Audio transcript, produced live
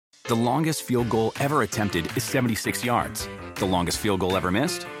The longest field goal ever attempted is 76 yards. The longest field goal ever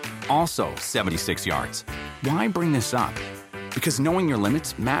missed? Also 76 yards. Why bring this up? Because knowing your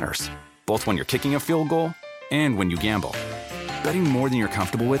limits matters, both when you're kicking a field goal and when you gamble. Betting more than you're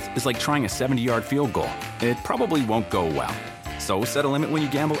comfortable with is like trying a 70-yard field goal. It probably won't go well. So set a limit when you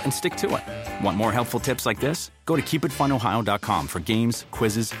gamble and stick to it. Want more helpful tips like this? Go to keepitfunohio.com for games,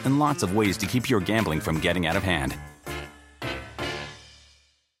 quizzes, and lots of ways to keep your gambling from getting out of hand.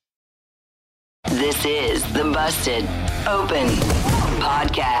 This is the Busted Open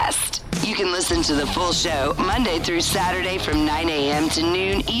Podcast. You can listen to the full show Monday through Saturday from 9 a.m. to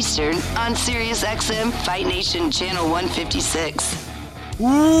noon Eastern on SiriusXM Fight Nation Channel 156.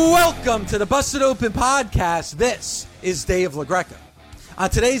 Welcome to the Busted Open Podcast. This is Dave LaGreca. On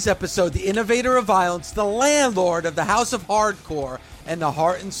today's episode, the innovator of violence, the landlord of the House of Hardcore, and the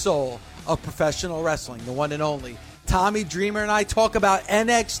heart and soul of professional wrestling, the one and only Tommy Dreamer, and I talk about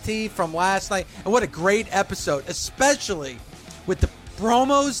NXT from last night, and what a great episode, especially with the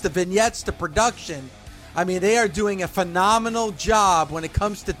promos, the vignettes, the production. I mean, they are doing a phenomenal job when it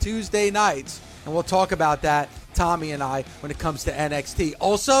comes to Tuesday nights, and we'll talk about that, Tommy and I, when it comes to NXT.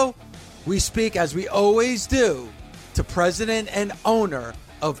 Also, we speak, as we always do, to president and owner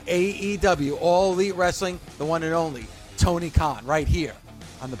of AEW, All Elite Wrestling, the one and only Tony Khan, right here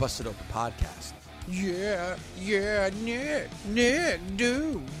on the Busted Open Podcast. Yeah, Nick,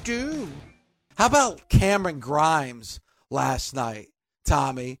 do. How about Cameron Grimes last night,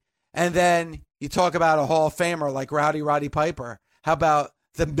 Tommy? And then you talk about a Hall of Famer like Roddy Piper. How about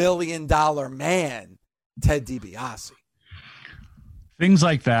the $1 Million Man, Ted DiBiase? Things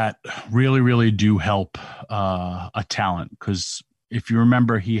like that really, really do help a talent, because if you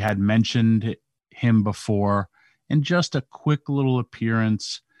remember, he had mentioned him before in just a quick little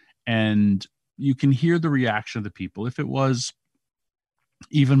appearance, and you can hear the reaction of the people. If it was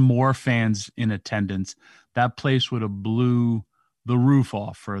even more fans in attendance, that place would have blew the roof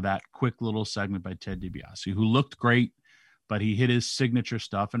off for that quick little segment by Ted DiBiase, who looked great, but he hit his signature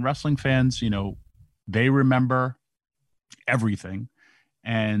stuff. And wrestling fans, you know, they remember everything.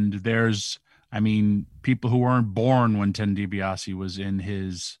 And there's, I mean, people who weren't born when Ted DiBiase was in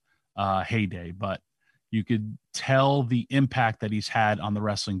his heyday, but you could tell the impact that he's had on the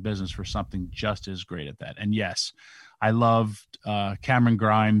wrestling business for something just as great at that. And yes, I loved Cameron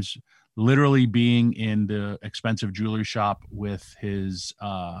Grimes literally being in the expensive jewelry shop with his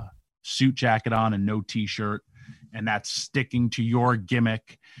suit jacket on and no t-shirt, and that's sticking to your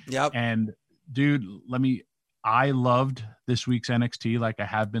gimmick. Yep. And dude, I loved this week's NXT like I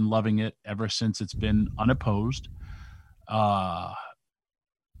have been loving it ever since it's been unopposed.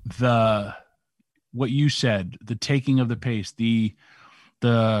 What you said, the taking of the pace, the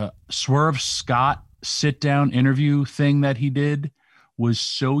Swerve Scott sit down interview thing that he did was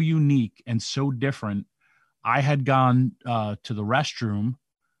so unique and so different. I had gone to the restroom,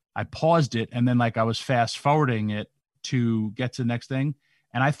 I paused it, and then like I was fast forwarding it to get to the next thing,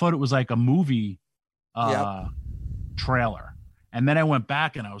 and I thought it was like a movie trailer. And then I went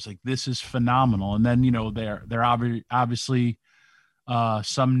back and I was like, this is phenomenal. And then, you know, they're obviously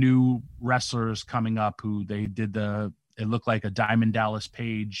some new wrestlers coming up who they did it looked like a Diamond Dallas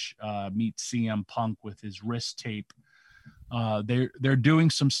Page meets CM Punk with his wrist tape. They're doing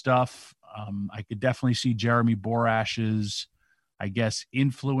some stuff. I could definitely see Jeremy Borash's, I guess,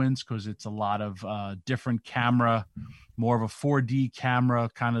 influence, because it's a lot of different camera, more of a 4D camera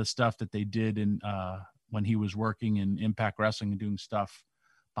kind of stuff that they did in when he was working in Impact Wrestling and doing stuff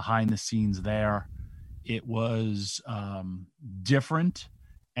behind the scenes there. It was different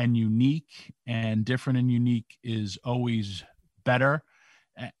and unique, and different and unique is always better,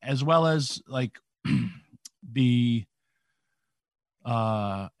 as well as like the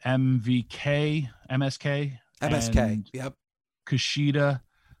MSK, yep. Kushida,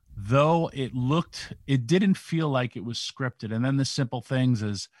 though it didn't feel like it was scripted. And then the simple things,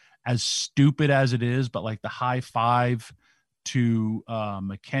 as stupid as it is, but like the high five to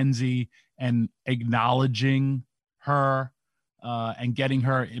Mackenzie and acknowledging her and getting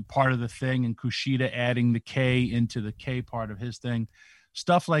her part of the thing, and Kushida adding the K into the K part of his thing.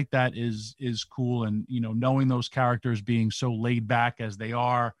 Stuff like that is cool. And, you know, knowing those characters being so laid back as they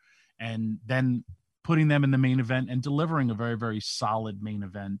are, and then putting them in the main event and delivering a very, very solid main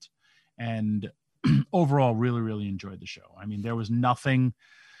event. And overall, really, really enjoyed the show. I mean, it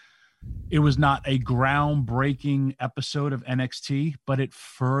was not a groundbreaking episode of NXT, but it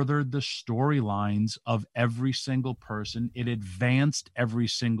furthered the storylines of every single person. It advanced every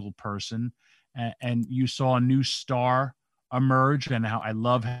single person. And you saw a new star emerge, and how I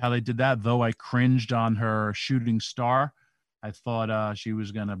love how they did that, though I cringed on her shooting star I thought she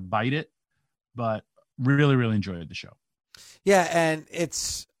was going to bite it, but really, really enjoyed the show. Yeah, and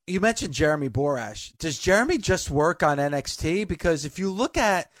you mentioned Jeremy Borash. Does Jeremy just work on NXT? Because if you look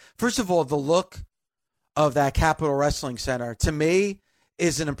at, first of all, the look of that Capitol Wrestling Center, to me,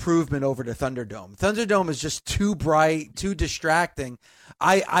 is an improvement over the Thunderdome. Thunderdome is just too bright, too distracting.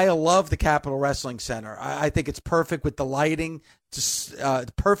 I love the Capitol Wrestling Center. I think it's perfect with the lighting, just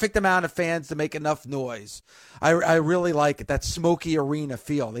the perfect amount of fans to make enough noise. I really like it, that smoky arena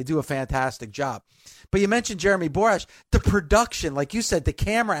feel. They do a fantastic job. But you mentioned Jeremy Borash. The production, like you said, the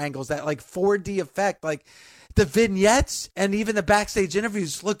camera angles, that like 4D effect, like the vignettes and even the backstage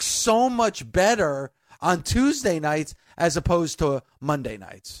interviews look so much better on Tuesday nights as opposed to Monday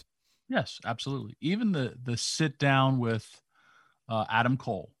nights. Yes, absolutely. Even the sit down with Adam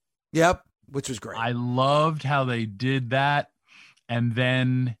Cole. Yep, which was great. I loved how they did that, and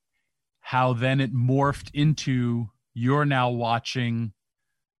then how then it morphed into you're now watching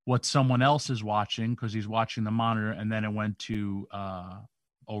what someone else is watching because he's watching the monitor, and then it went to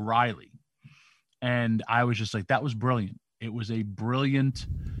O'Reilly. And I was just like, that was brilliant. It was a brilliant,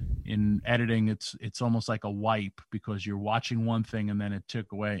 in editing, it's almost like a wipe because you're watching one thing and then it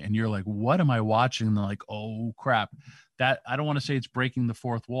took away and you're like, what am I watching? And they're like, oh crap. That, I don't want to say it's breaking the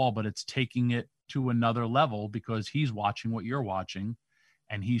fourth wall, but it's taking it to another level because he's watching what you're watching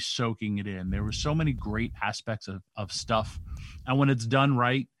and he's soaking it in. There were so many great aspects of stuff. And when it's done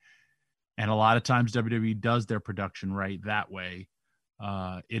right, and a lot of times WWE does their production right that way,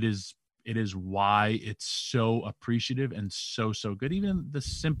 it is why it's so appreciative and so good. Even the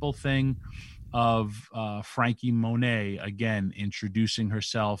simple thing of Frankie Monet, again, introducing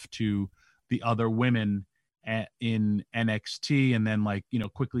herself to the other women in NXT and then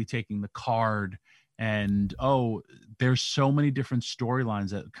quickly taking the card. And, there's so many different storylines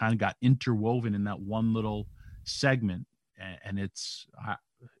that kind of got interwoven in that one little segment. And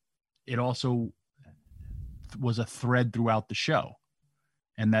it also was a thread throughout the show.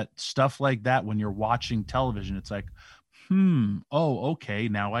 And that stuff like that, when you're watching television, it's like, okay,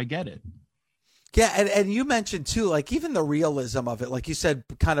 now I get it. Yeah, and you mentioned too, like even the realism of it, like you said,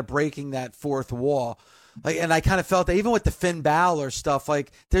 kind of breaking that fourth wall. Like, and I kind of felt that even with the Finn Balor stuff,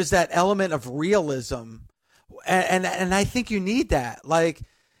 like there's that element of realism, and I think you need that, like,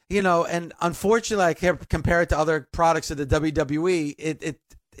 and unfortunately, I can't compare it to other products of the WWE.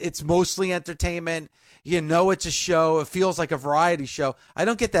 It's mostly entertainment. It's a show. It feels like a variety show. I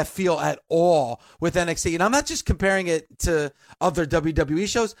don't get that feel at all with NXT. And I'm not just comparing it to other WWE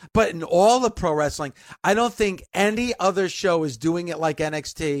shows, but in all of pro wrestling, I don't think any other show is doing it like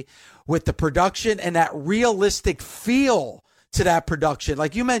NXT with the production and that realistic feel to that production.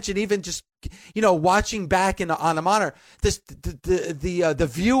 Like you mentioned, even just, watching back on a monitor, the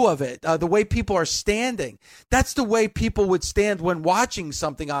view of it, the way people are standing, that's the way people would stand when watching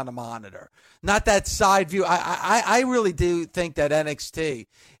something on a monitor, not that side view. I really do think that NXT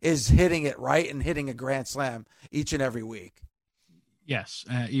is hitting it right and hitting a grand slam each and every week. Yes.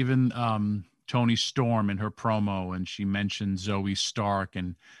 Even Toni Storm in her promo, and she mentioned Zoe Stark,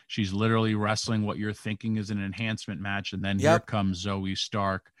 and she's literally wrestling what you're thinking is an enhancement match. And then here comes Zoe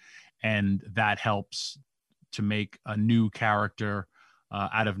Stark. And that helps to make a new character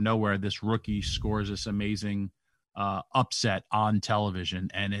out of nowhere. This rookie scores this amazing upset on television.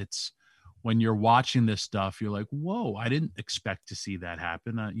 And it's when you're watching this stuff, you're like, whoa, I didn't expect to see that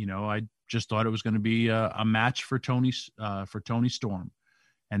happen. I just thought it was going to be a match for Toni Storm.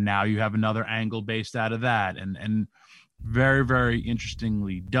 And now you have another angle based out of that. And very, very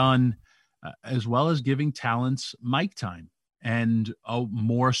interestingly done, as well as giving talents mic time. And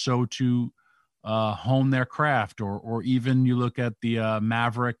more so to hone their craft, or even you look at the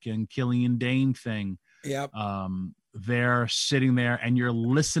Maverick and Killian Dane thing. Yep. They're sitting there and you're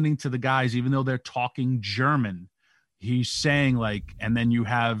listening to the guys, even though they're talking German. He's saying and then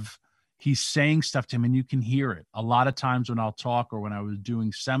he's saying stuff to him and you can hear it. A lot of times when I'll talk or when I was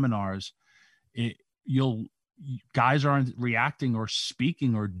doing seminars, guys aren't reacting or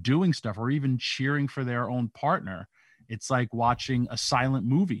speaking or doing stuff or even cheering for their own partner. It's like watching a silent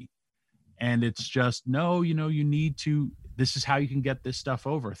movie, and it's just, no, you need to, this is how you can get this stuff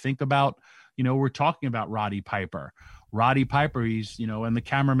over. Think about, we're talking about Roddy Piper. He's, and the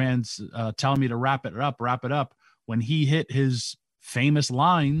cameraman's telling me to wrap it up. When he hit his famous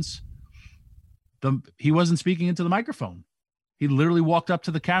lines, he wasn't speaking into the microphone. He literally walked up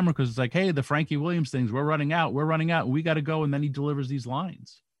to the camera because it's like, hey, the Frankie Williams things, we're running out. We got to go. And then he delivers these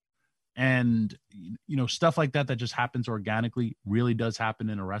lines. And, stuff like that just happens organically really does happen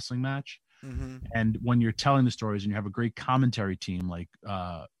in a wrestling match. Mm-hmm. And when you're telling the stories and you have a great commentary team like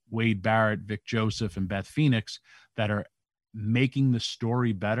Wade Barrett, Vic Joseph, and Beth Phoenix that are making the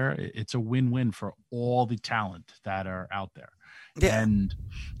story better, it's a win-win for all the talent that are out there. Yeah. And,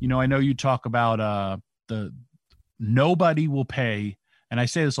 I know you talk about nobody will pay, and I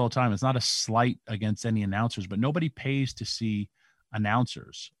say this all the time, it's not a slight against any announcers, but nobody pays to see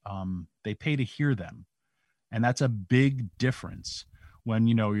announcers. They pay to hear them. And that's a big difference when,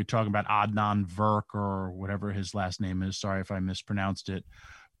 you're talking about Adnan Virk or whatever his last name is. Sorry if I mispronounced it.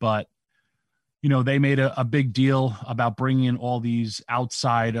 But, they made a big deal about bringing in all these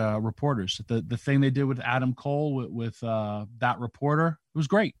outside reporters. The thing they did with Adam Cole with that reporter, it was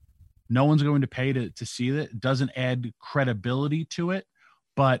great. No one's going to pay to see it. It doesn't add credibility to it.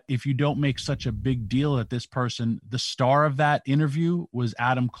 But if you don't make such a big deal that this person, the star of that interview was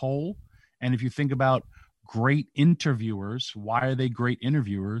Adam Cole. And if you think about great interviewers, why are they great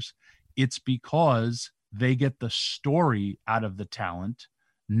interviewers? It's because they get the story out of the talent,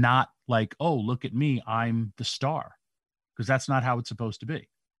 not like, oh, look at me, I'm the star, because that's not how it's supposed to be.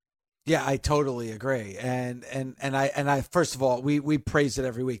 Yeah, I totally agree. And I first of all, we praise it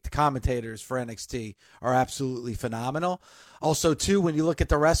every week. The commentators for NXT are absolutely phenomenal. Also, too, when you look at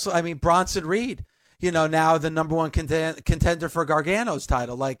the wrestler, I mean, Bronson Reed, now the number one contender for Gargano's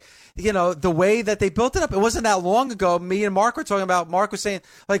title. Like, the way that they built it up, it wasn't that long ago. Me and Mark were talking about, Mark was saying,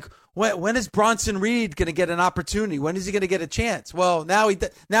 like, when is Bronson Reed going to get an opportunity? When is he going to get a chance? Well, now he's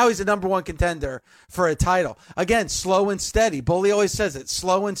the number one contender for a title. Again, slow and steady. Bully always says it.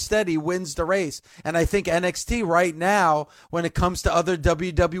 Slow and steady wins the race. And I think NXT right now, when it comes to other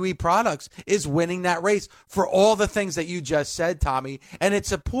WWE products, is winning that race for all the things that you just said, Tommy. And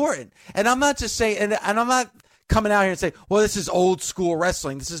it's important. And I'm not just saying, and I'm not coming out here and say, well, this is old school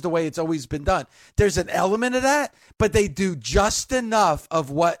wrestling. This is the way it's always been done. There's an element of that, but they do just enough of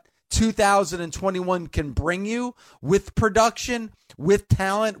what 2021 can bring you with production, with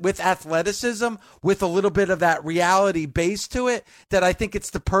talent, with athleticism, with a little bit of that reality base to it, that I think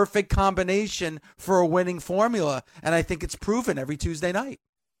it's the perfect combination for a winning formula. And I think it's proven every Tuesday night.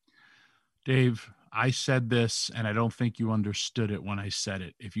 Dave, I said this, and I don't think you understood it when I said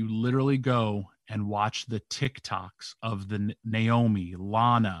it. If you literally go and watch the TikToks of the Naomi,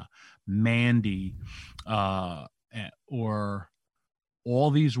 Lana, Mandy, or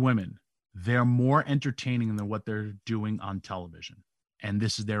all these women, they're more entertaining than what they're doing on television. And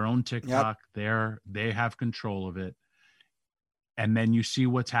this is their own TikTok. Yep. They have control of it. And then you see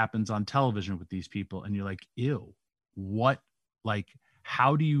what happens on television with these people, and you're like, ew, what? Like,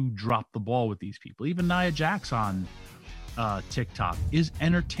 how do you drop the ball with these people? Even Nia Jax on TikTok is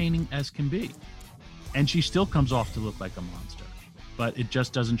entertaining as can be. And she still comes off to look like a monster. But it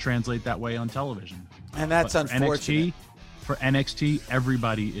just doesn't translate that way on television. And that's unfortunate. For NXT,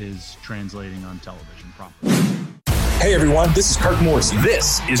 everybody is translating on television properly. Hey everyone, this is Kirk Morrissey.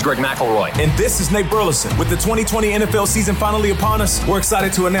 This is Greg McElroy. And this is Nate Burleson. With the 2020 NFL season finally upon us, we're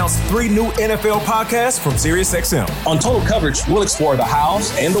excited to announce 3 new NFL podcasts from SiriusXM. On Total Coverage, we'll explore the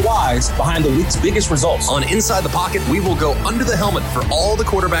hows and the whys behind the week's biggest results. On Inside the Pocket, we will go under the helmet for all the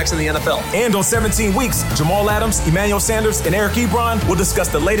quarterbacks in the NFL. And on 17 Weeks, Jamal Adams, Emmanuel Sanders, and Eric Ebron will discuss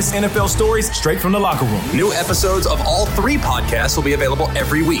the latest NFL stories straight from the locker room. New episodes of all 3 podcasts will be available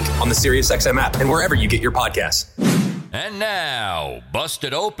every week on the SiriusXM app and wherever you get your podcasts. And now,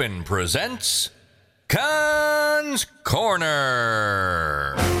 Busted Open presents Khan's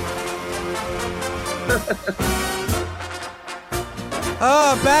Corner.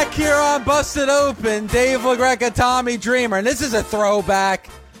 Back here on Busted Open, Dave LaGreca, Tommy Dreamer. And this is a throwback.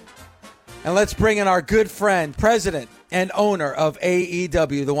 And let's bring in our good friend, president and owner of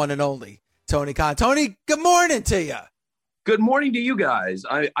AEW, the one and only, Tony Khan. Tony, good morning to you. Good morning to you guys.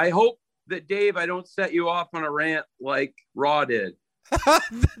 I hope that, Dave, I don't set you off on a rant like Raw did.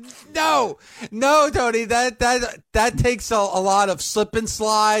 No, Tony, that takes a lot of slip and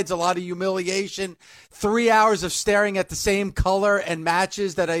slides, a lot of humiliation, 3 hours of staring at the same color and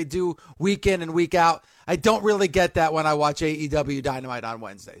matches that I do week in and week out. I don't really get that when I watch AEW Dynamite on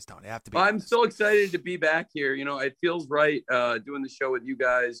Wednesdays, Tony. I have to be honest. I'm so excited to be back here. It feels right doing the show with you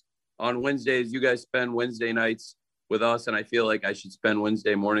guys on Wednesdays. You guys spend Wednesday nights with us, and I feel like I should spend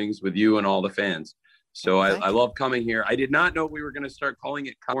Wednesday mornings with you and all the fans. So I love coming here. I did not know we were going to start calling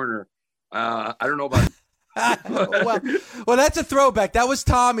it Corner. I don't know about well, that's a throwback. That was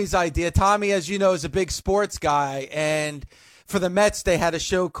Tommy's idea. Tommy, as you know, is a big sports guy, and for the Mets, they had a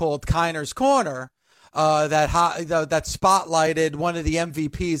show called Kiner's Corner that spotlighted one of the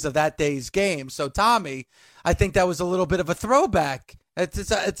MVPs of that day's game. So, Tommy, I think that was a little bit of a throwback.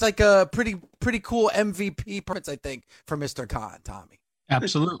 It's like a pretty cool MVP parts, I think, for Mr. Khan, Tommy.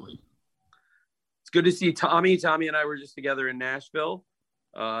 Absolutely. It's good to see Tommy. Tommy and I were just together in Nashville.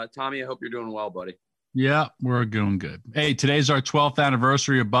 Tommy, I hope you're doing well, buddy. Yeah, we're doing good. Hey, today's our 12th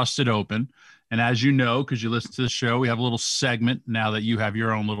anniversary of Busted Open. And as you know, because you listen to the show, we have a little segment now that you have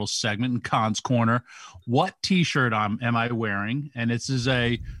your own little segment in Con's Corner. What T-shirt am I wearing? And this is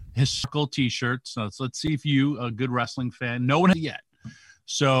a historical T-shirt. So let's see if you, a good wrestling fan, know it yet.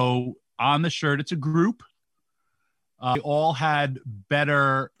 So on the shirt, it's a group. They all had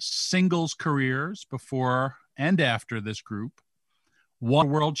better singles careers before and after this group. One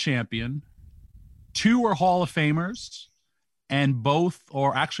world champion. 2 were Hall of Famers. And both,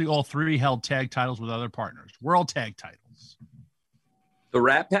 or actually all 3, held tag titles with other partners. World tag titles. The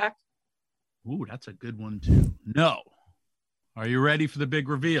Rat Pack? Ooh, that's a good one, too. No. Are you ready for the big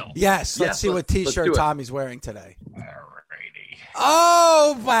reveal? Yes. Let's see what T-shirt Tommy's wearing today. Alrighty.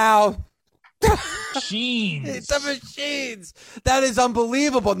 Oh, wow. Machines. It's the Machines. That is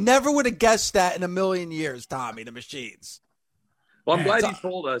unbelievable. Never would have guessed that in a million years, Tommy, the Machines. Well, I'm glad you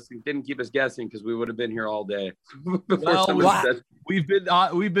told us and didn't keep us guessing because we would have been here all day. We've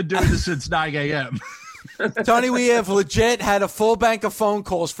been doing this since 9 a.m. Tony, we have legit had a full bank of phone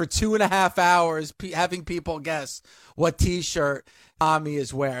calls for 2.5 hours having people guess what T-shirt Tommy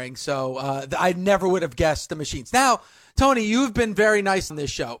is wearing. So I never would have guessed the Machines. Now, Tony, you've been very nice on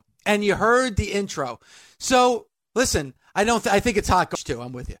this show, and you heard the intro. So listen, I think it's hot too.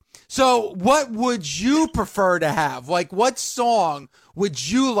 I'm with you. So what would you prefer to have? Like, what song would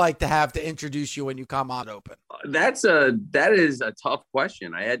you like to have to introduce you when you come on Open? That is a tough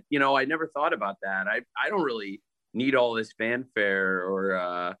question. I never thought about that. I don't really need all this fanfare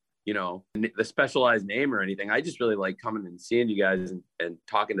or, the specialized name or anything. I just really like coming and seeing you guys and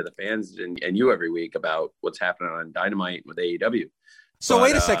talking to the fans and you every week about what's happening on Dynamite with AEW. So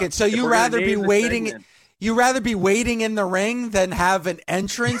wait a second. So you rather be waiting... You rather be waiting in the ring than have an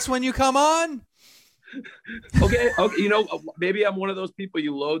entrance when you come on? Okay. Maybe I'm one of those people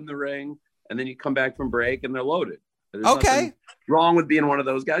you load in the ring and then you come back from break and they're loaded. There's nothing wrong with being one of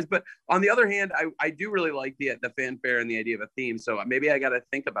those guys. But on the other hand, I do really like the fanfare and the idea of a theme. So maybe I got to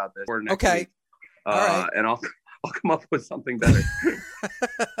think about this for next week. All right. And I'll come up with something better.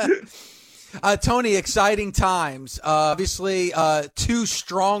 Tony, exciting times. Obviously, 2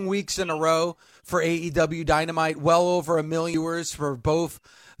 strong weeks in a row for AEW Dynamite, well over 1 million viewers for both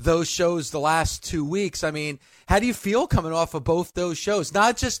those shows the last 2 weeks. I mean, how do you feel coming off of both those shows?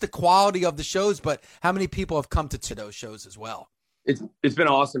 Not just the quality of the shows, but how many people have come to those shows as well? It's been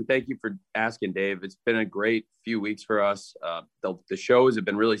awesome. Thank you for asking, Dave. It's been a great few weeks for us. The shows have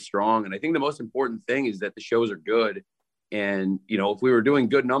been really strong. And I think the most important thing is that the shows are good. And, if we were doing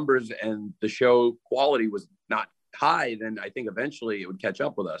good numbers and the show quality was not high, then I think eventually it would catch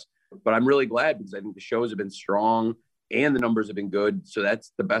up with us. But I'm really glad because I think the shows have been strong and the numbers have been good. So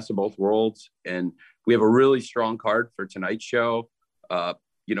that's the best of both worlds. And we have a really strong card for tonight's show. A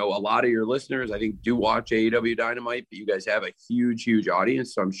lot of your listeners, I think, do watch AEW Dynamite, but you guys have a huge, huge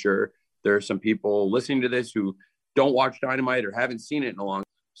audience. So I'm sure there are some people listening to this who don't watch Dynamite or haven't seen it in a long time.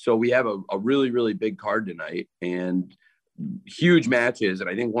 So we have a really, really big card tonight and huge matches. And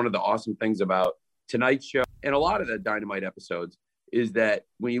I think one of the awesome things about tonight's show and a lot of the Dynamite episodes is that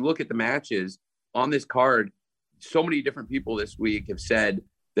when you look at the matches on this card, so many different people this week have said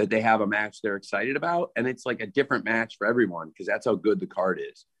that they have a match they're excited about. And it's like a different match for everyone because that's how good the card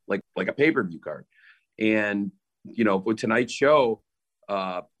is, like a pay-per-view card. And, with tonight's show,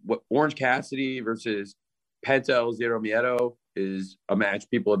 what Orange Cassidy versus Penta El Zero Miedo is a match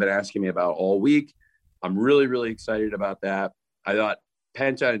people have been asking me about all week. I'm really, really excited about that. I thought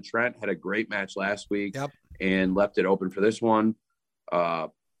Penta and Trent had a great match last week and left it open for this one.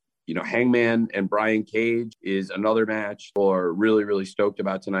 Hangman and Brian Cage is another match we're really, really stoked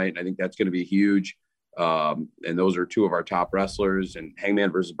about tonight. And I think that's going to be huge. And those are 2 of our top wrestlers, and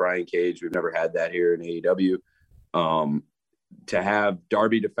Hangman versus Brian Cage. We've never had that here in AEW. To have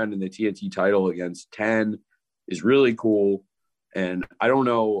Darby defending the TNT title against 10 is really cool. And I don't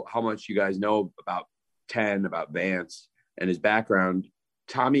know how much you guys know about 10, about Vance and his background.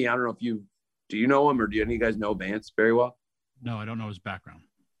 Tommy, I don't know if do you know him or do any of you guys know Vance very well? No, I don't know his background.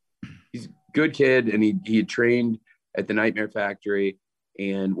 He's a good kid, and he had trained at the Nightmare Factory.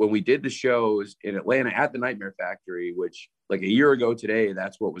 And when we did the shows in Atlanta at the Nightmare Factory, which like a year ago today,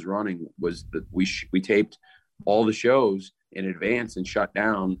 that's what was running, was that we taped all the shows in advance and shut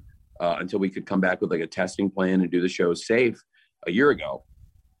down until we could come back with like a testing plan and do the shows safe a year ago.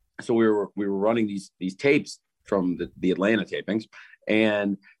 So we were running these tapes from the Atlanta tapings.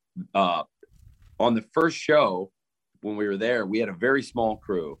 And on the first show, when we were there, we had a very small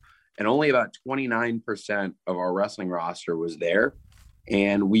crew and only about 29% of our wrestling roster was there.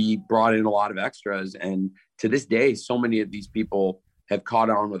 And we brought in a lot of extras. And to this day, so many of these people have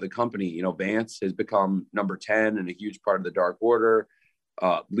caught on with the company. You know, Vance has become number 10 and a huge part of the Dark Order.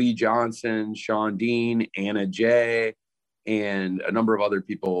 Lee Johnson, Sean Dean, Anna Jay, and a number of other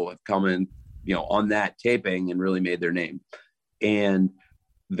people have come in, you know, on that taping and really made their name. And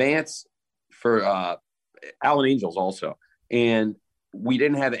Vance for Alan Angels also. And we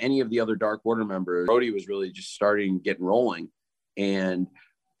didn't have any of the other Dark Order members. Brody was really just getting rolling. And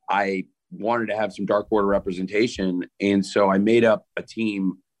I wanted to have some Dark Order representation. And so I made up a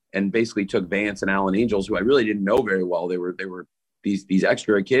team and basically took Vance and Alan Angels, who I really didn't know very well. They were these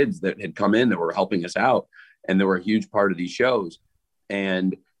extra kids that had come in that were helping us out. And they were a huge part of these shows.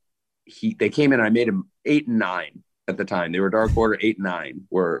 And they came in and I made them 8 and 9 at the time. They were Dark Order 8 and 9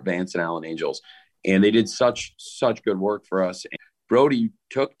 were Vance and Alan Angels. And they did such good work for us. And Brody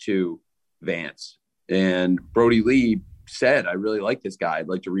took to Vance, and Brody Lee said, I really like this guy. I'd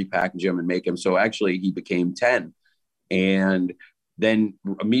like to repackage him and make him. So actually he became 10. And then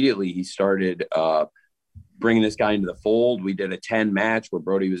immediately he started bringing this guy into the fold. We did a 10 match where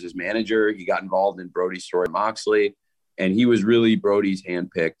Brody was his manager. He got involved in Brody's story, Moxley, and he was really Brody's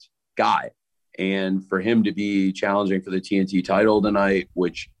handpicked guy. And for him to be challenging for the TNT title tonight,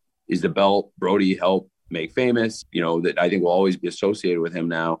 which is the belt Brody helped make famous, you know, that I think will always be associated with him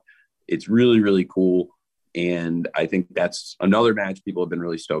now. It's really, really cool. And I think that's another match people have been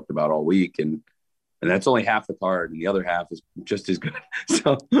really stoked about all week. And that's only half the card, and the other half is just as good.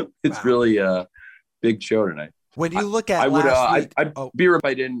 So it's really a big show tonight. When you look at I'd be remiss if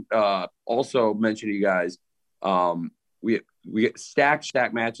I didn't also mention to you guys, we get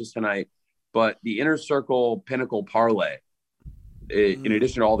stacked matches tonight, but the Inner Circle Pinnacle Parlay, in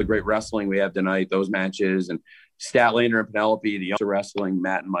addition to all the great wrestling we have tonight, those matches, and Statlander and Penelope, the Youngster Wrestling,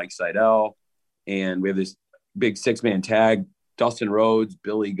 Matt and Mike Seidel, and we have this big 6-man tag, Dustin Rhodes,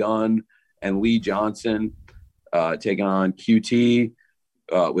 Billy Gunn, and Lee Johnson taking on QT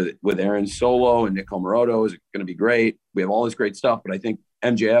with Aaron Solo and Nick Comoroto is going to be great. We have all this great stuff, but I think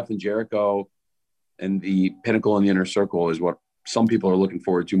MJF and Jericho and the Pinnacle and the Inner Circle is what some people are looking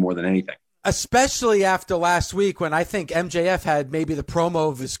forward to more than anything. Especially after last week, when I think MJF had maybe the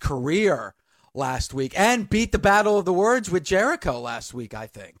promo of his career last week and beat the Battle of the Words with Jericho last week, I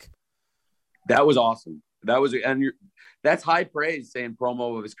think. That was awesome. That's high praise, saying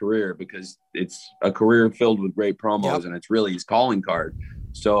promo of his career, because it's a career filled with great promos, and it's really his calling card.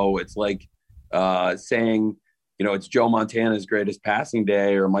 So it's like saying, you know, it's Joe Montana's greatest passing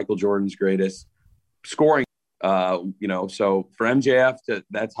day or Michael Jordan's greatest scoring. You know, so for MJF,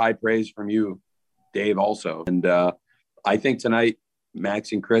 that's high praise from you, Dave, also. And I think tonight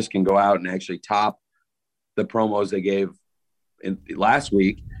Max and Chris can go out and actually top the promos they gave last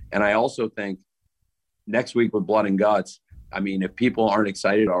week. And I also think next week with Blood and Guts, I mean, if people aren't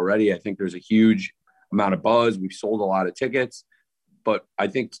excited already, I think there's a huge amount of buzz. We've sold a lot of tickets, but I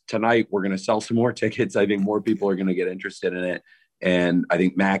think tonight we're going to sell some more tickets. I think more people are going to get interested in it. And I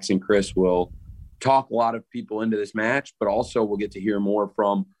think Max and Chris will talk a lot of people into this match, but also we'll get to hear more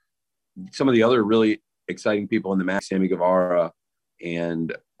from some of the other really exciting people in the match, Sammy Guevara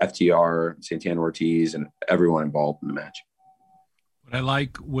and FTR, Santana Ortiz, and everyone involved in the match. What I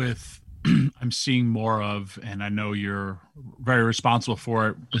like with I'm seeing more of, and I know you're very responsible for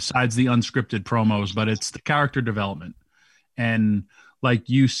it, besides the unscripted promos, but it's the character development. And like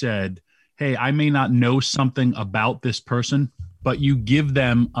you said, hey, I may not know something about this person, but you give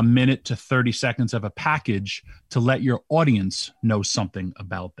them a minute to 30 seconds of a package to let your audience know something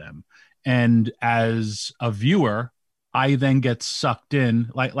about them. And as a viewer, I then get sucked in,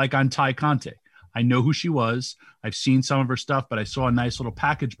 like on Ty Conte. I know who she was. I've seen some of her stuff, but I saw a nice little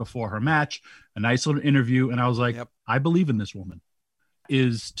package before her match, a nice little interview, and I was like, I believe in this woman.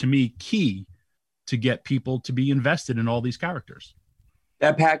 Is, to me, key to get people to be invested in all these characters.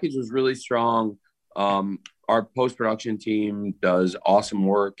 That package was really strong. Our post-production team does awesome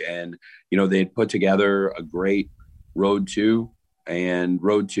work, and, you know, they had put together a great Road 2, and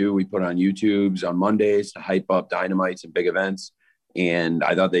Road 2 we put on YouTubes on Mondays to hype up Dynamites and big events. And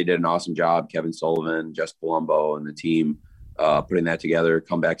I thought they did an awesome job. Kevin Sullivan, Jess Palumbo, and the team putting that together,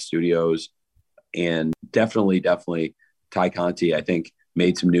 Comeback Studios. And definitely Ty Conti, I think,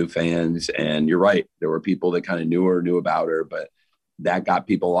 made some new fans. And you're right. There were people that kind of knew about her, but that got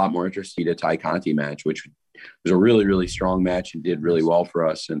people a lot more interested in a Ty Conti match, which was a really, really strong match and did really well for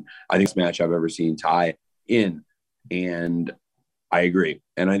us. And I think it's the match I've ever seen Ty in. And I agree.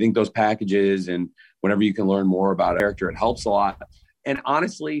 And I think those packages, and whenever you can learn more about a character, it helps a lot. And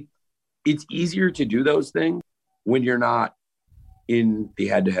honestly, it's easier to do those things when you're not in the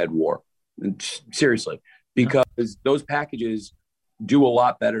head-to-head war. And seriously, because those packages do a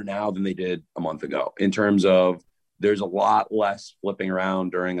lot better now than they did a month ago in terms of there's a lot less flipping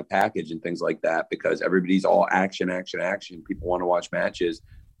around during a package and things like that, because everybody's all action. People want to watch matches.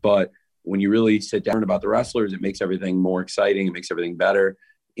 But when you really sit down about the wrestlers, it makes everything more exciting. It makes everything better.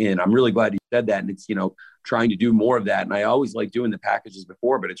 And I'm really glad you said that. And it's, trying to do more of that. And I always like doing the packages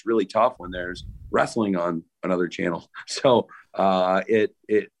before, but it's really tough when there's wrestling on another channel. So it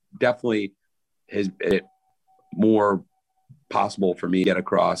definitely has it more possible for me to get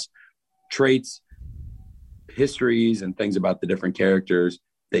across traits, histories, and things about the different characters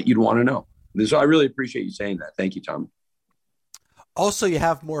that you'd want to know. So I really appreciate you saying that. Thank you, Tom. Also, you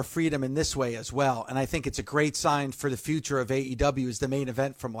have more freedom in this way as well. And I think it's a great sign for the future of AEW is the main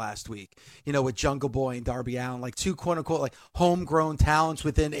event from last week, with Jungle Boy and Darby Allin, like two quote unquote, like homegrown talents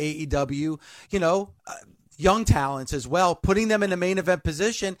within AEW, young talents as well, putting them in the main event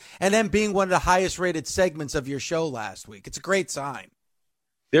position and then being one of the highest rated segments of your show last week. It's a great sign.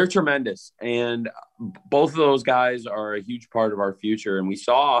 They're tremendous. And both of those guys are a huge part of our future. And we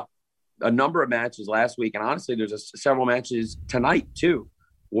saw a number of matches last week. And honestly, there's several matches tonight too,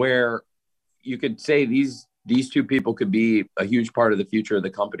 where you could say these two people could be a huge part of the future of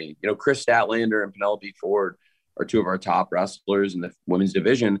the company. Chris Statlander and Penelope Ford are two of our top wrestlers in the women's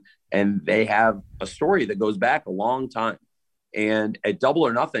division. And they have a story that goes back a long time. And at Double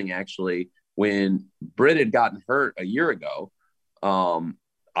or Nothing, actually, when Britt had gotten hurt a year ago,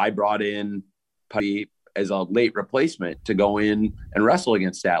 I brought in Putty as a late replacement to go in and wrestle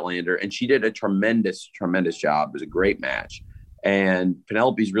against Statlander. And she did a tremendous, tremendous job. It was a great match. And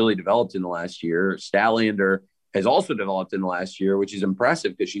Penelope's really developed in the last year. Statlander has also developed in the last year, which is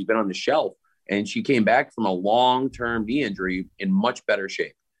impressive because she's been on the shelf and she came back from a long-term knee injury in much better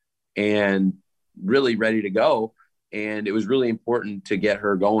shape and really ready to go. And it was really important to get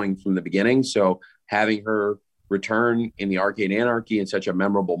her going from the beginning. So having her return in the Arcade Anarchy in such a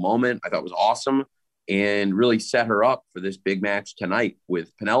memorable moment, I thought was awesome. And really set her up for this big match tonight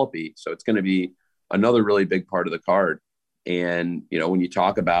with Penelope. So it's going to be another really big part of the card. And, when you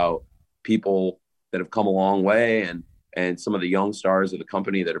talk about people that have come a long way and some of the young stars of the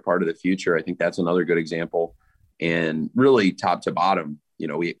company that are part of the future, I think that's another good example. And really top to bottom,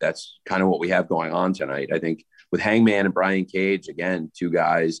 that's kind of what we have going on tonight. I think with Hangman and Brian Cage, again, two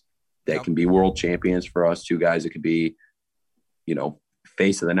guys that can be world champions for us, two guys that could be,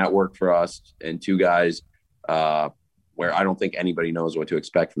 face of the network for us, and two guys where I don't think anybody knows what to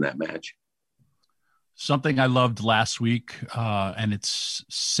expect from that match. Something I loved last week, and it's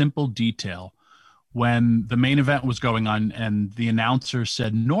simple detail. When the main event was going on and the announcer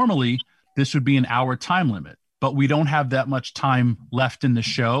said, normally this would be an hour time limit, but we don't have that much time left in the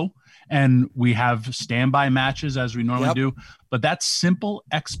show. And we have standby matches as we normally do. But that simple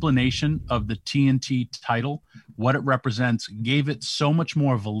explanation of the TNT title, what it represents, gave it so much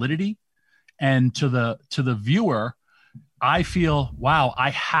more validity. And to the viewer, I feel, wow,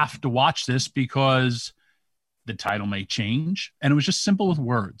 I have to watch this because the title may change. And it was just simple with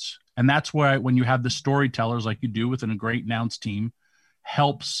words. And that's why when you have the storytellers like you do within a great announced team,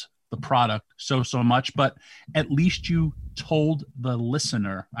 helps the product so much. But at least you told the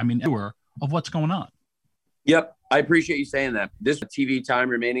listener, viewer, of what's going on. Yep. I appreciate you saying that. This is a TV time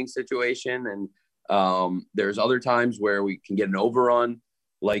remaining situation. And there's other times where we can get an overrun,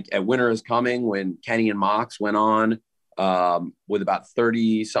 like at Winter is Coming, when Kenny and Mox went on with about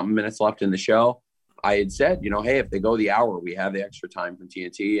 30 something minutes left in the show. I had said, hey, if they go the hour, we have the extra time from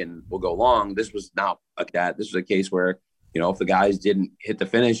TNT and we'll go long. This was not like that. This was a case where, if the guys didn't hit the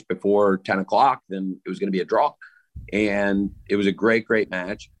finish before 10 o'clock, then it was going to be a draw. And it was a great, great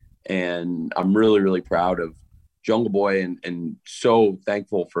match. And I'm really, really proud of Jungle Boy and so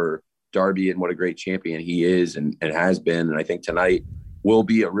thankful for Darby and what a great champion he is and has been. And I think tonight will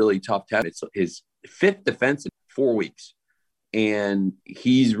be a really tough test. It's his fifth defense in 4 weeks. And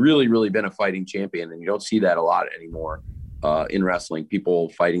he's really, really been a fighting champion. And you don't see that a lot anymore in wrestling, people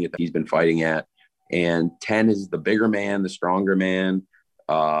fighting at that he's been fighting at. And 10 is the bigger man, the stronger man,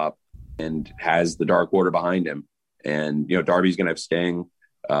 and has the Dark Order behind him. And, Darby's going to have Sting.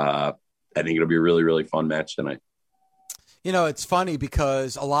 I think it'll be a really, really fun match tonight. It's funny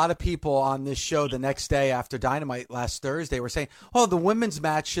because a lot of people on this show the next day after Dynamite last Thursday were saying, oh, the women's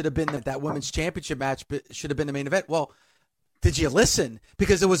match should have been that women's championship match should have been the main event. Well, did you listen?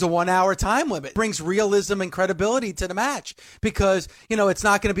 Because it was a 1 hour time limit. It brings realism and credibility to the match because, it's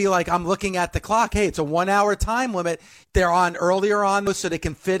not going to be like I'm looking at the clock. Hey, it's a 1 hour time limit. They're on earlier on so they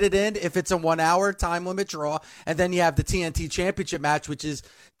can fit it in if it's a 1 hour time limit draw. And then you have the TNT championship match, which is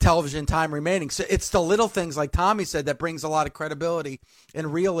television time remaining. So it's the little things like Tommy said that brings a lot of credibility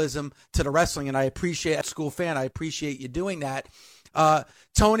and realism to the wrestling. And I appreciate, as a school fan, I appreciate you doing that.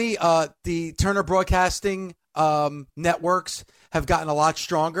 Tony, the Turner Broadcasting networks have gotten a lot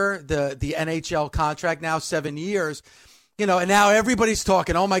stronger. The NHL contract now 7 years. You know, and now everybody's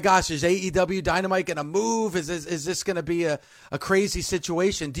talking, oh my gosh, is AEW Dynamite going to move? Is this going to be a crazy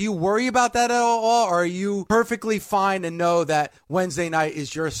situation? Do you worry about that at all? Or are you perfectly fine and know that Wednesday night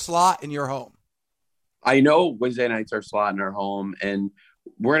is your slot in your home? I know Wednesday nights are slot in our home, and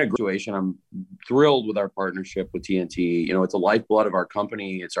we're in a situation. I'm thrilled with our partnership with TNT. You know, it's a lifeblood of our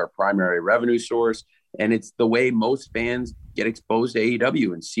company. It's our primary revenue source, and it's the way most fans get exposed to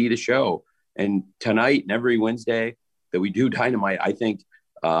AEW and see the show. And tonight and every Wednesday that we do Dynamite, I think,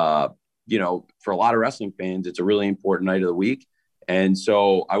 you know, for a lot of wrestling fans, it's a really important night of the week. And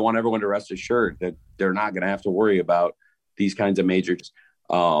so I want everyone to rest assured that they're not going to have to worry about these kinds of majors.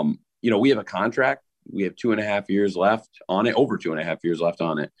 You know, we have a contract. We have 2.5 years left on it, over 2.5 years left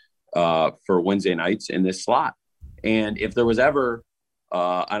on it for Wednesday nights in this slot. And if there was ever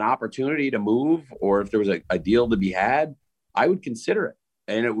an opportunity to move, or if there was a deal to be had, I would consider it.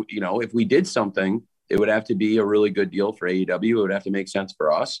 And, you know, if we did something, it would have to be a really good deal for AEW. It would have to make sense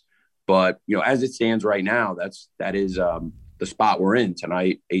for us. But, you know, as it stands right now, that is the spot we're in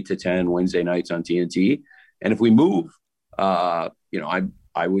tonight, 8 to 10 Wednesday nights on TNT. And if we move, you know,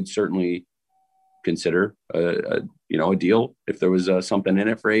 I would certainly consider a deal if there was something in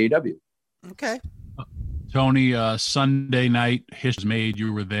it for AEW. Okay. Tony, Sunday night, history made.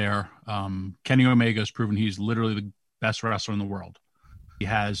 You were there. Kenny Omega has proven he's literally the best wrestler in the world. He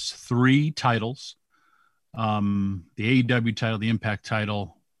has 3 titles. The AEW title, the Impact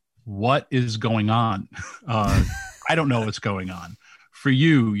title. What is going on? I don't know what's going on. For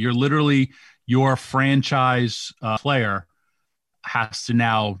you, you're literally your franchise player has to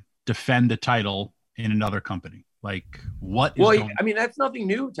now defend the title in another company. Like, what is going on? I mean, that's nothing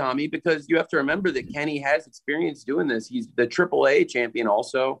new, Tommy, because you have to remember that Kenny has experience doing this. He's the AAA champion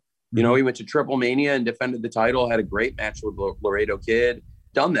also. You know, he went to Triple Mania and defended the title, had a great match with Laredo Kid.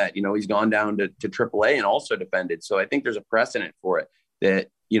 Done that. You know, he's gone down to AAA and also defended. So I think there's a precedent for it that,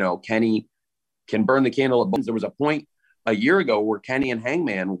 you know, Kenny can burn the candle at both. There was a point a year ago where Kenny and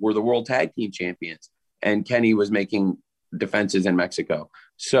Hangman were the world tag team champions, and Kenny was making defenses in Mexico.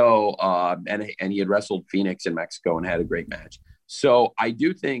 So, and he had wrestled Phoenix in Mexico and had a great match. So I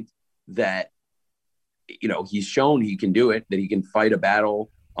do think that, you know, he's shown he can do it, that he can fight a battle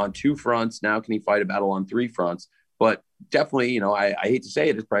on 2 fronts. Now, can he fight a battle on 3 fronts? But definitely, you know, I hate to say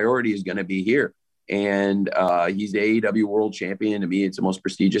it, his priority is going to be here. And he's the AEW world champion. To me, it's the most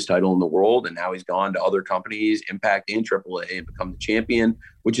prestigious title in the world. And now he's gone to other companies, Impact and AAA, and become the champion,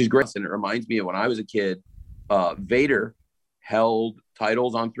 which is great. And it reminds me of when I was a kid, Vader held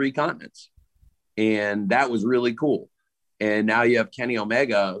titles on 3 continents. And that was really cool. And now you have Kenny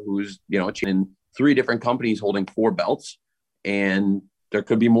Omega, who's, you know, in 3 different companies holding 4 belts. And there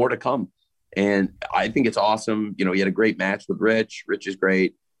could be more to come. And I think it's awesome. You know, he had a great match with Rich. Rich is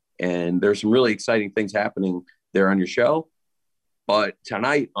great. And there's some really exciting things happening there on your show. But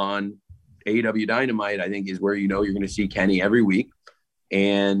tonight on AEW Dynamite, I think is where, you know, you're going to see Kenny every week.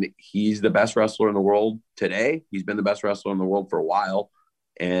 And he's the best wrestler in the world today. He's been the best wrestler in the world for a while.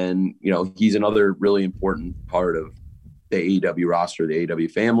 And, you know, he's another really important part of the AEW roster, the AEW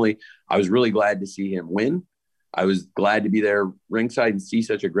family. I was really glad to see him win. I was glad to be there ringside and see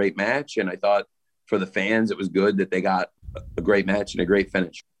such a great match. And I thought for the fans, it was good that they got a great match and a great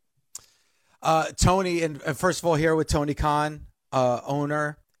finish. Tony, and first of all, here with Tony Khan,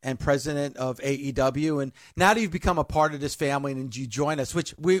 owner and president of AEW. And now that you've become a part of this family and you join us,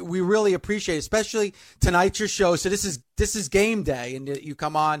 which we really appreciate, especially tonight's your show. So this is game day, and you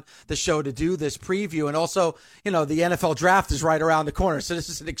come on the show to do this preview. And also, you know, the NFL draft is right around the corner. So this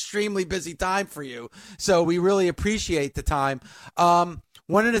is an extremely busy time for you. So we really appreciate the time.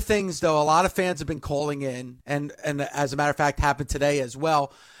 One of the things, though, a lot of fans have been calling in, and as a matter of fact, happened today as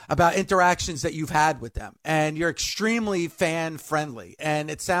well, about interactions that you've had with them. And you're extremely fan friendly. And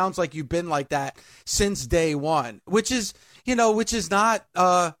it sounds like you've been like that since day one, which is not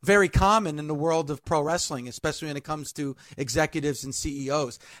very common in the world of pro wrestling, especially when it comes to executives and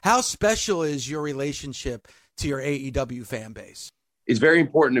CEOs. How special is your relationship to your AEW fan base? It's very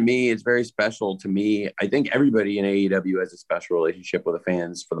important to me. It's very special to me. I think everybody in AEW has a special relationship with the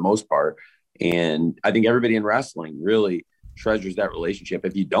fans for the most part. And I think everybody in wrestling really treasures that relationship.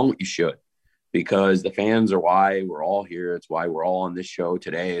 If you don't, you should, because the fans are why we're all here. It's why we're all on this show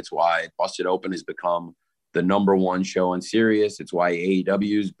today. It's why Busted Open has become the number 1 show on Sirius. It's why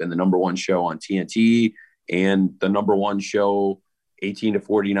AEW has been the number 1 show on TNT and the number 1 show 18 to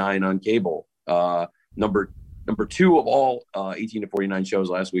 49 on cable. Number 2 of all 18 to 49 shows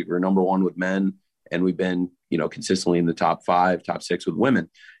last week. We're number 1 with men, and we've been, you know, consistently in the top 5, top 6 with women.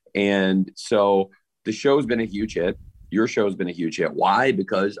 And so the show's been a huge hit. Your show's been a huge hit. Why?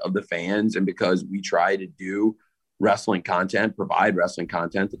 Because of the fans and because we try to do wrestling content, provide wrestling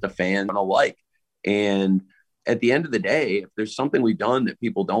content that the fans want to like. And at the end of the day, if there's something we've done that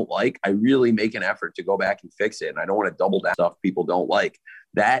people don't like, I really make an effort to go back and fix it. And I don't want to double down stuff people don't like.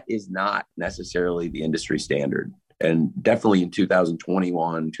 That is not necessarily the industry standard. And definitely in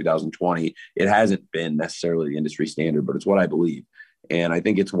 2021, 2020, it hasn't been necessarily the industry standard, but it's what I believe. And I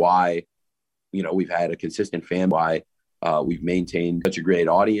think it's why, you know, we've had a consistent fan, why we've maintained such a great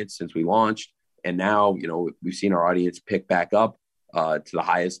audience since we launched. And now, you know, we've seen our audience pick back up to the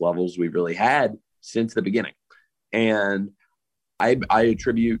highest levels we've really had since the beginning. And I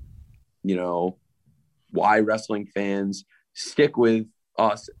attribute, you know, why wrestling fans stick with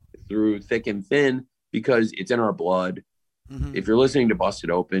us through thick and thin, because it's in our blood. Mm-hmm. If you're listening to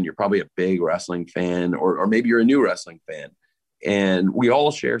Busted Open, you're probably a big wrestling fan, or maybe you're a new wrestling fan. And we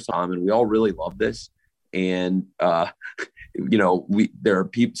all share some, and we all really love this. And, you know, there are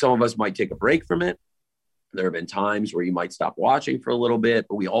people, some of us might take a break from it. There have been times where you might stop watching for a little bit,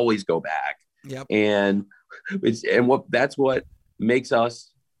 but we always go back. Yep. And that's what makes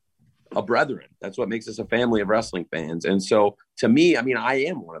us a brethren. That's what makes us a family of wrestling fans. And so to me, I mean, I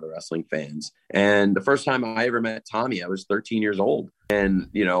am one of the wrestling fans. And the first time I ever met Tommy, I was 13 years old. And,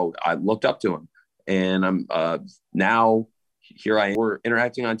 you know, I looked up to him. And I'm now here I am, we're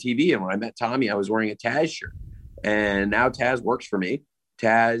interacting on TV. And when I met Tommy, I was wearing a Taz shirt. And now Taz works for me.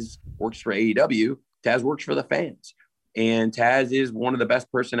 Taz works for AEW. Taz works for the fans. And Taz is one of the best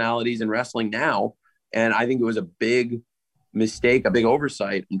personalities in wrestling now. And I think it was a big mistake, a big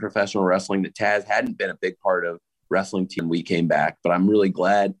oversight in professional wrestling that Taz hadn't been a big part of wrestling team when we came back. But I'm really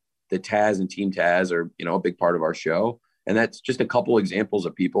glad that Taz and Team Taz are, you know, a big part of our show. And that's just a couple examples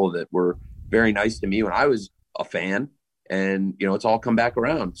of people that were very nice to me when I was a fan. And, you know, it's all come back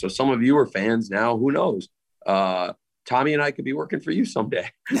around. So some of you are fans now, who knows? Tommy and I could be working for you someday.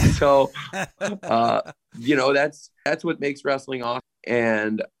 So, you know, that's what makes wrestling awesome.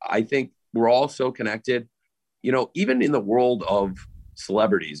 And I think we're all so connected, you know, even in the world of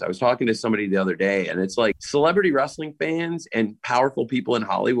celebrities. I was talking to somebody the other day, and it's like celebrity wrestling fans and powerful people in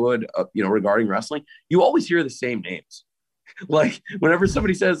Hollywood, you know, regarding wrestling, you always hear the same names. Like whenever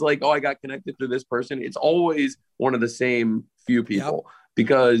somebody says like, oh, I got connected to this person, it's always one of the same few people. Yep.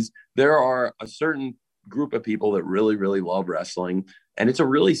 Because there are a certain group of people that really, really love wrestling, and it's a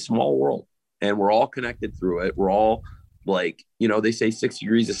really small world, and we're all connected through it. We're all like, you know, they say 6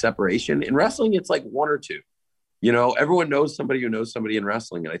 degrees of separation. In wrestling, it's like 1 or 2. You know, everyone knows somebody who knows somebody in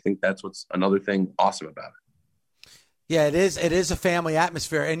wrestling, and I think that's what's another thing awesome about it. Yeah, it is. It is a family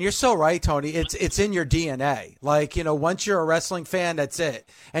atmosphere. And you're so right, Tony. It's in your DNA. Like, you know, once you're a wrestling fan, that's it.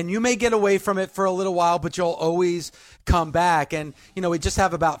 And you may get away from it for a little while, but you'll always come back. And, you know, we just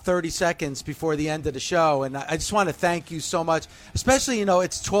have about 30 seconds before the end of the show. And I just want to thank you so much, especially, you know,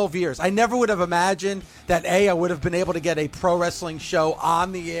 it's 12 years. I never would have imagined that, I would have been able to get a pro wrestling show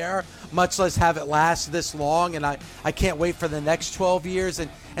on the air, much less have it last this long. And I can't wait for the next 12 years.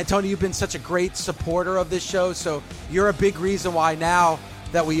 And Tony, you've been such a great supporter of this show. So you're a big reason why now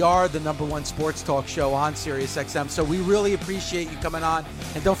that we are the #1 sports talk show on SiriusXM. So we really appreciate you coming on.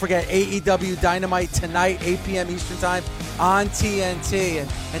 And don't forget AEW Dynamite tonight, 8 p.m. Eastern time on TNT.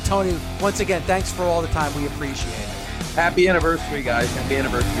 And Tony, once again, thanks for all the time. We appreciate it. Happy anniversary, guys. Happy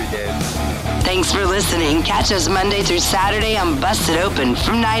anniversary, Dave. Thanks for listening. Catch us Monday through Saturday on Busted Open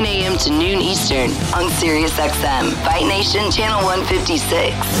from 9 a.m. to noon Eastern on SiriusXM, Fight Nation Channel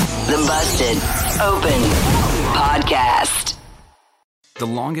 156. The Busted Open Podcast. The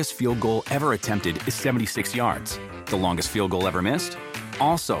longest field goal ever attempted is 76 yards. The longest field goal ever missed?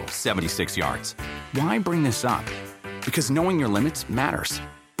 Also 76 yards. Why bring this up? Because knowing your limits matters,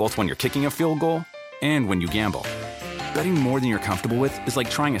 both when you're kicking a field goal and when you gamble. Betting more than you're comfortable with is like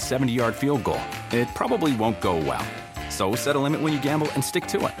trying a 70-yard field goal. It probably won't go well. So set a limit when you gamble and stick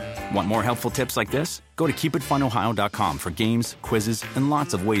to it. Want more helpful tips like this? Go to keepitfunohio.com for games, quizzes, and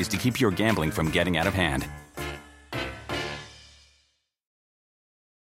lots of ways to keep your gambling from getting out of hand.